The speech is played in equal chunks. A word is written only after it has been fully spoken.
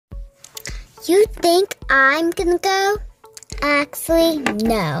You think I'm gonna go? Actually,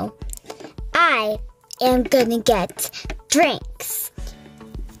 no. I am gonna get drinks.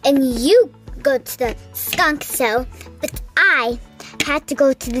 And you go to the skunk show, but I had to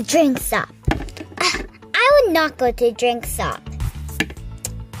go to the drink shop. I would not go to the drink shop.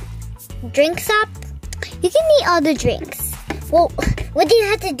 Drink shop? You can eat all the drinks. Well, what do you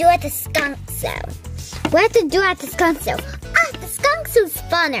have to do at the skunk show? What have to do at the skunk show? The skunk show's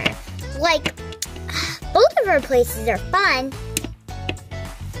funner. Like, both of our places are fun.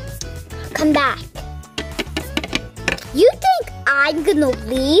 Come back. You think I'm gonna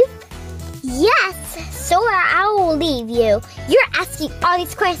leave? Yes, sure, I will leave you. You're asking all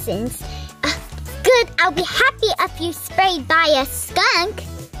these questions. Good, I'll be happy if you sprayed by a skunk.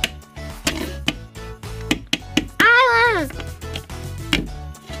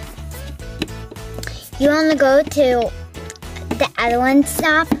 You wanna go to the other one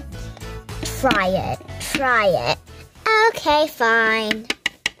stop? Try it. Okay, fine.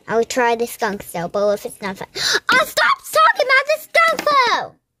 I'll try the skunk show, but if it's not fun. Oh, stop talking about the skunk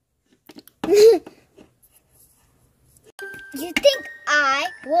show! You think I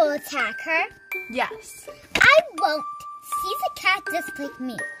will attack her? Yes. I won't. She's a cat just like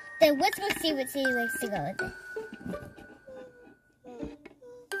me. Then we'll see what she likes to go with it.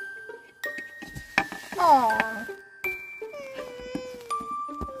 Aww.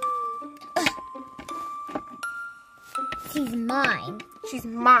 She's mine. She's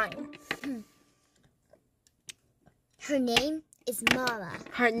mine. Her name is Mama.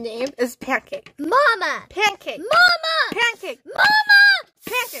 Her name is Pancake. Mama! Pancake. Mama! Pancake. Mama!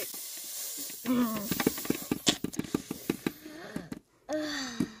 Pancake.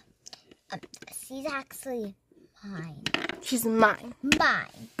 She's actually mine. She's mine.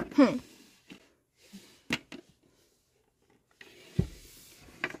 Mine.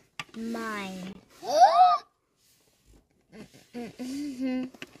 Mine.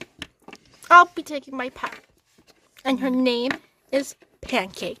 I'll be taking my pet. And her name is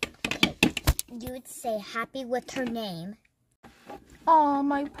Pancake. Okay. You would say happy with her name. Oh,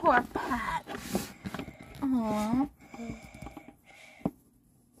 my poor pet. Aww.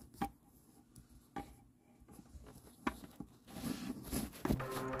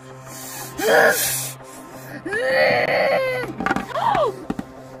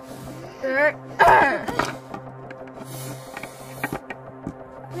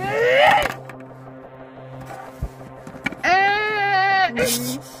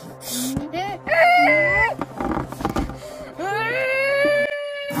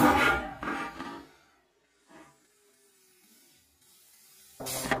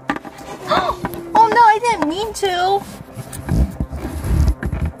 Oh no, I didn't mean to.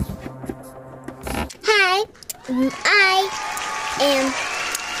 Hi, I am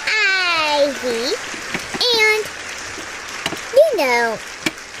Ivy, and you know,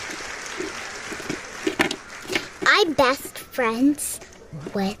 I'm best friends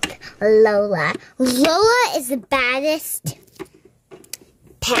with Lola. Lola is the baddest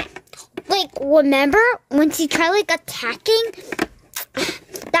pet. Like, remember when she tried like attacking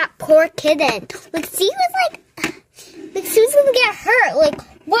that poor kitten? Like, she was gonna get hurt. Like,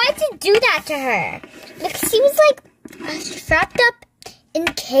 why'd you do that to her? Like, she was like trapped up in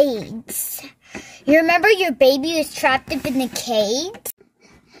a cage. You remember your baby was trapped up in a cage?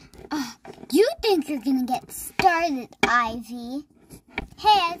 You think you're gonna get started, Ivy? Hey,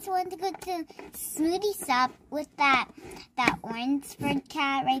 I just wanted to go to Smoothie Shop with that orange spread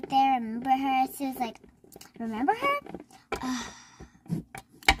cat right there. Remember her? She was like, remember her?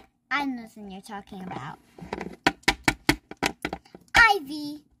 I know what you're talking about.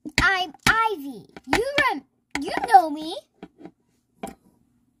 Ivy. I'm Ivy. You know me.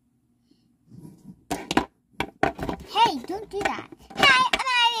 Hey, don't do that. Hey,